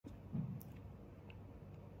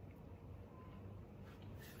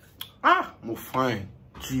I'm fine.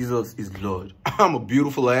 Jesus is Lord. I'm a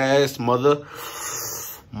beautiful ass mother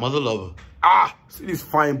lover. See this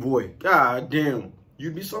fine boy. God damn.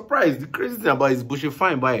 You'd be surprised. The crazy thing about his bush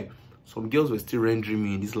fine by some girls were still rendering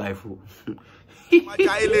me in this life. You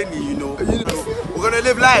know, we're gonna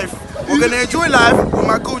live life. We're gonna enjoy life with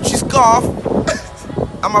my Gucci scarf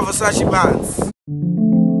and my Versace pants.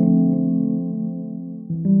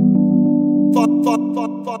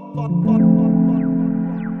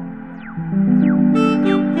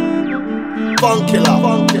 Fun killer.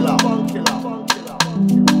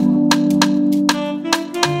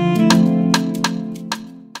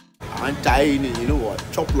 I'm dying, you know what?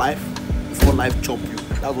 Chop life before life chop you.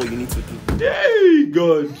 That's what you need to do. Hey,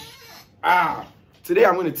 God. Today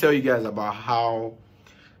I'm going to tell you guys about how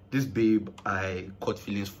this babe I caught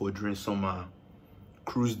feelings for during summer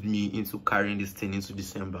cruised me into carrying this thing into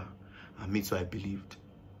December. And me too, I believed.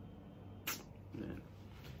 Man.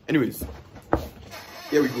 Anyways,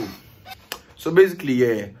 here we go. So basically,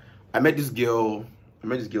 yeah, I met this girl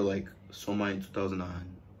like summer in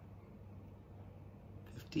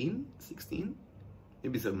 2015, 16,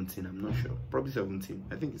 maybe 17, I'm not sure. Probably 17.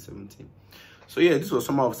 I think it's 17. So yeah, this was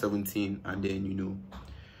summer of 17, and then, you know,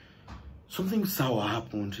 something sour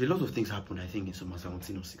happened. A lot of things happened, I think, in summer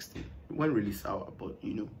 17 or 16. It went really sour, but,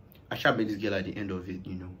 you know, I shall met this girl at the end of it,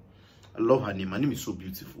 you know. I love her name. Her name is so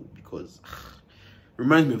beautiful because it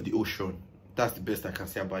reminds me of the ocean. That's the best I can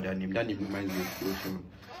say about that name. That name reminds me of the ocean.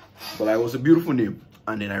 But it was a beautiful name.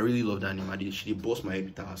 And then I really love that name. She bossed my head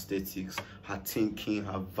with her aesthetics, her thinking,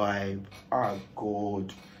 her vibe.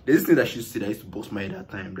 God. There's this thing that she used to say that used to boss my head at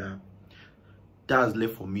that time. That has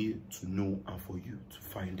left for me to know and for you to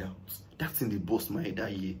find out. That thing they bossed my head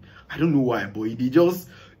that year. I don't know why, but it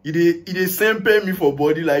sempe me for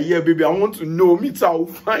body like, yeah, baby, I want to know. Me too, I'll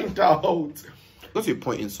find out. Got to a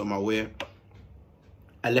point in summer where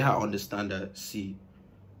I let her understand that, see,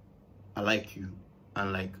 I like you,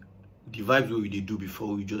 and like the vibes we did do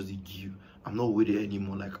before we just did give. I'm not with it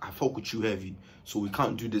anymore. Like, I fuck with you heavy, so we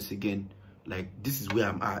can't do this again. Like, this is where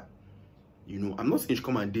I'm at. You know, I'm not saying she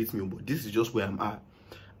come and date me, but this is just where I'm at.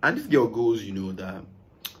 And this girl goes, you know, that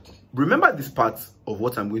remember this part of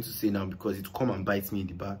what I'm going to say now because it come and bites me in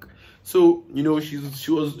the back. So, you know, she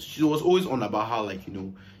was always on about how, like, you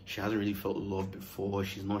know, she hasn't really felt love before.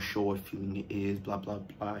 She's not sure what feeling it is, blah, blah,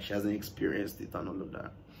 blah. She hasn't experienced it and all of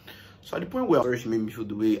that. So at the point where she made me feel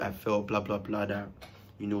the way I felt, blah, blah, blah, that,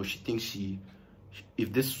 you know, she thinks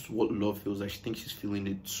if this is what love feels like, she thinks she's feeling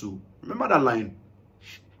it too. Remember that line?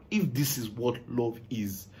 If this is what love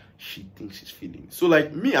is, she thinks she's feeling it. So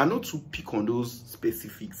like me, I not too pick on those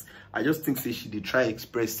specifics. I just think say they try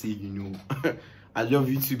express it, you know. I love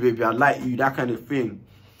you too, baby. I like you, that kind of thing.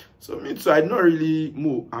 So me too, I not really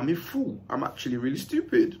move. I'm a fool. I'm actually really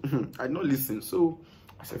stupid. I not listen. So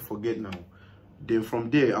I said, forget now. Then from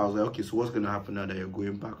there, I was like, okay, so what's gonna happen now that you're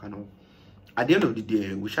going back and all? At the end of the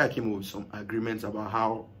day, we I came up with some agreements about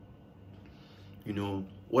how, you know,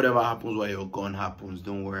 whatever happens while you're gone happens.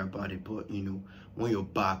 Don't worry about it. But you know, when you're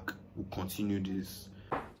back, we'll continue this.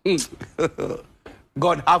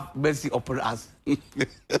 God have mercy upon us.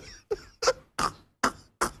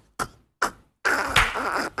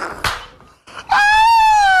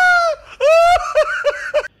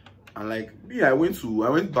 And like me, I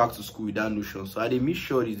went back to school with that notion. So I didn't make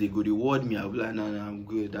sure they go reward me. I'll be like, no, I'm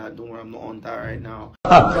good. Don't worry, I'm not on that right now.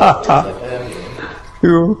 I've got a thing,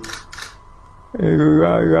 you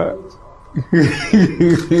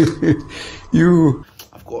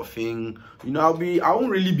know. I won't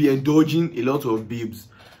really be indulging a lot of babes.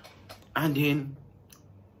 And then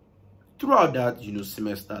throughout that, you know,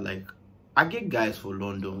 semester, like I get guys for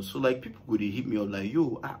London, so like people go, they hit me up like,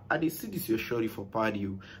 yo, I they see this your shorty for party,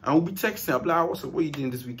 and we'll be texting. I'm like, what's up, what are you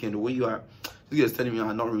doing this weekend? Where you are? This guy's telling me,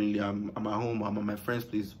 I'm not really, I'm at home, I'm at my friend's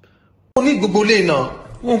place. My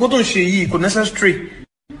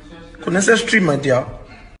dear.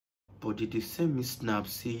 But did they send me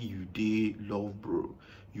snaps say you did love, bro?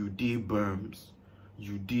 You did Berms,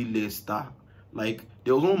 you did Leicester. Like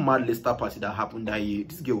there was one mad Leicester party that happened that year.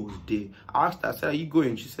 This girl was there. I asked her, I said, are you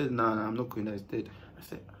going? She said, nah, I'm not going. I said,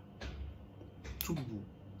 two people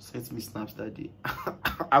sent me snaps that day.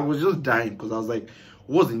 I was just dying because I was like,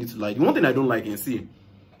 what's the need to lie? The one thing I don't like, and see,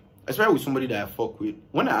 especially with somebody that I fuck with,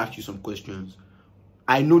 when I ask you some questions,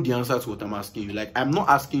 I know the answer to what I'm asking you. Like, I'm not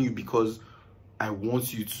asking you because I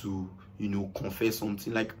want you to, you know, confess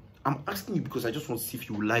something. Like, I'm asking you because I just want to see if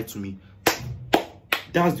you will lie to me.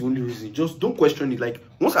 That's the only reason. Just don't question it. Like,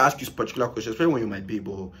 once I ask you particular questions, especially when you're my babe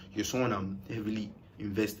or you're someone I'm heavily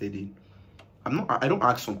invested in, I don't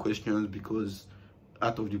ask some questions because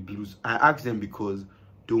out of the blues. I ask them because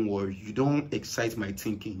don't worry, you don't excite my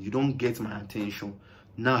thinking, you don't get my attention.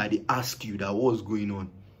 Now I ask you that what's going on,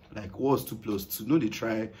 like what's 2 + 2? No, they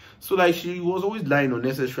try. So like she was always lying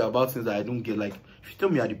unnecessary about things that I don't get. Like if you tell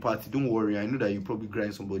me at the party, don't worry, I know that you probably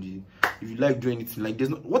grind somebody. If you like doing anything, like there's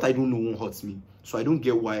not, what I don't know won't hurt me. So I don't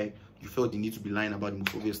get why you felt the need to be lying about the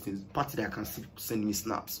most obvious things. Party that I can send me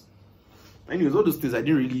snaps. Anyways, all those things I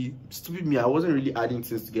didn't really, stupid me, I wasn't really adding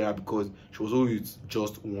things together because she was always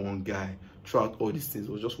just one guy. Throughout all these things,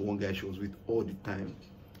 it was just one guy she was with all the time.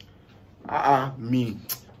 Me.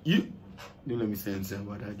 You don't let me say anything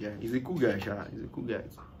about that guy. He's a cool guy, Sha. He's a cool guy.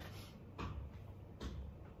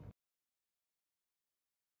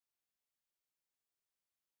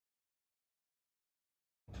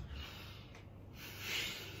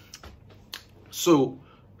 So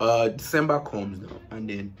December comes now, and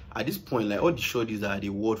then at this point, like all the shorties that are the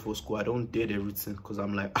word for school, I don't dare everything because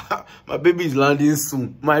I'm like, my baby is landing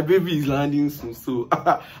soon. My baby is landing soon. So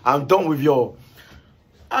I'm done with y'all.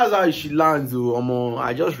 As how she lands,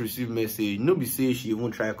 I just received message. Nobody say she even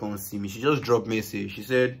try to come see me. She just dropped message. She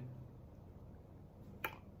said,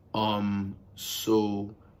 so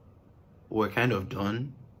we're kind of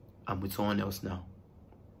done. I'm with someone else now.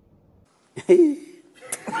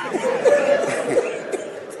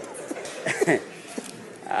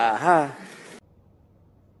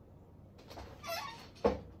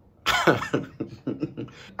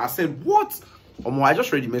 I said, what? I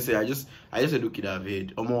just read the message. I just said, okay,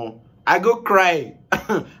 David. I go cry.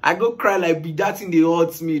 I go cry like be that thing they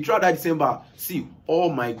hurt me. Throughout that December, see, all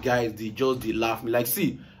my guys, they laugh me. Like,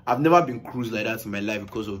 see, I've never been cruised like that in my life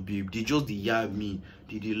because of babe. They yab me.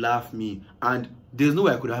 They laugh me. And there's no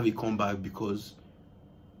way I could have a comeback because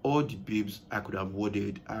all the babes I could have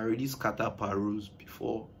worded, I already scattered paros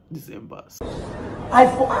before December.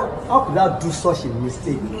 How could I do such a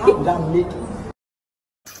mistake? How could I make it?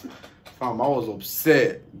 Fam, I was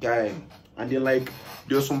upset, guy. And then like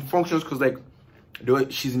there were some functions because like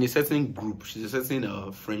she's in a certain group. She's a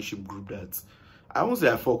certain friendship group that I won't say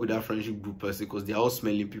I fuck with that friendship group per se because they're all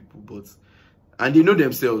smelling people, but and they know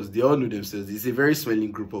themselves. They all know themselves. It's a very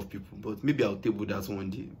smelling group of people. But maybe I'll table that one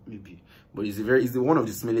day, maybe. But it's one of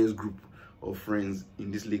the smelliest group of friends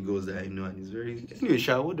in this Lagos that I know, and it's very anyway.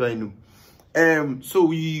 Sha, what do I know? So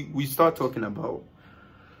we start talking about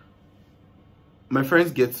my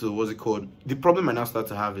friends get to what's it called. The problem I now start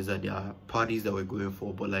to have is that there are parties that we're going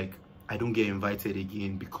for, but like I don't get invited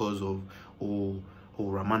again because of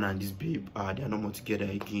Ramana and this babe they are not more together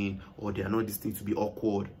again, or they are not this thing to be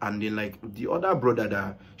awkward. And then like the other brother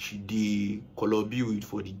that she did collaborate with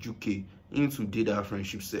for the UK into did that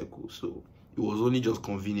friendship circle, so it was only just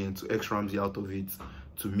convenient to X Ramsey out of it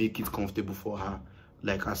to make it comfortable for her.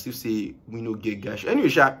 Like as if say we no get gash. Anyway,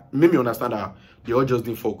 Sha made me understand that they all just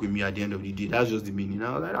didn't fuck with me at the end of the day. That's just the meaning.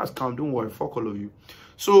 I was like, that's calm, don't worry, fuck all of you.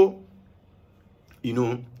 So you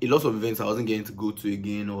know, a lot of events I wasn't getting to go to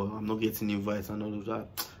again, or I'm not getting invites and all of that.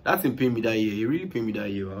 That didn't pay me that year. It really paid me that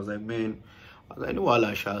year. I was like, man, no,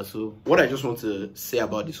 Allah Sha. So what I just want to say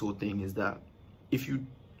about this whole thing is that if you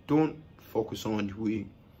don't focus on the way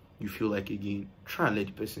you feel like again, try and let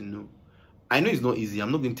the person know. I know it's not easy.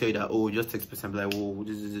 I'm not going to tell you that, oh, just text person and be like, whoa,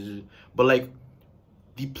 this. But like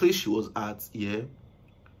the place she was at, yeah,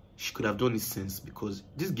 she could have done it since, because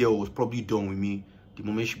this girl was probably done with me the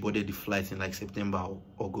moment she boarded the flight in like September or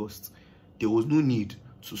August. There was no need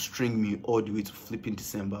to string me all the way to flipping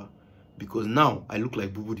December, because now I look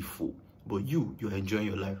like Boo Boo the Fool, but you're enjoying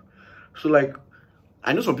your life. So like,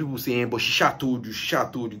 I know some people saying, but she told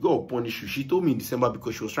you, God punish you. She told me in December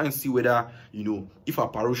because she was trying to see whether, you know, if her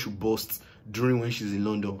parachute busts during when she's in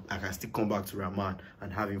London, I can still come back to Rahman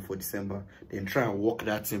and have him for December, then try and walk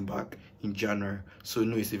that thing back in January. So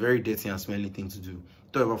no, it's a very dirty and smelly thing to do.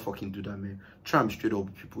 Don't ever fucking do that, man. Try and be straight up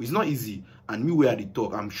with people. It's not easy, and me where they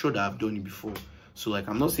talk, I'm sure that I've done it before. So like,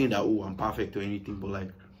 I'm not saying that, oh, I'm perfect or anything, but like,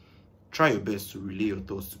 try your best to relay your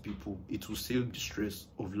thoughts to people. It will save the stress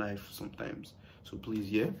of life sometimes. So please,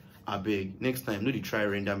 yeah, I beg, next time, no, they try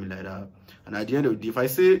render me like that. And at the end of the day, if I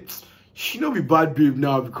say she no be bad babe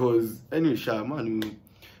now, because anyway, Sha, man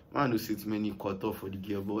who sits many cut off for the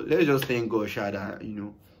girl, but let's just thank God, Sha, that, you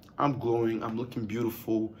know, I'm glowing, I'm looking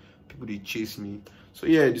beautiful, people they chase me. So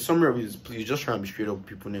yeah, the summary of it is, please just try and be straight up with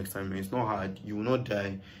people next time, man. It's not hard. You will not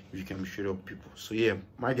die if you can be straight up with people. So yeah,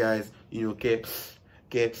 my guys, you know, okay.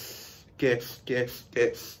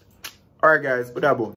 All right, guys, what about?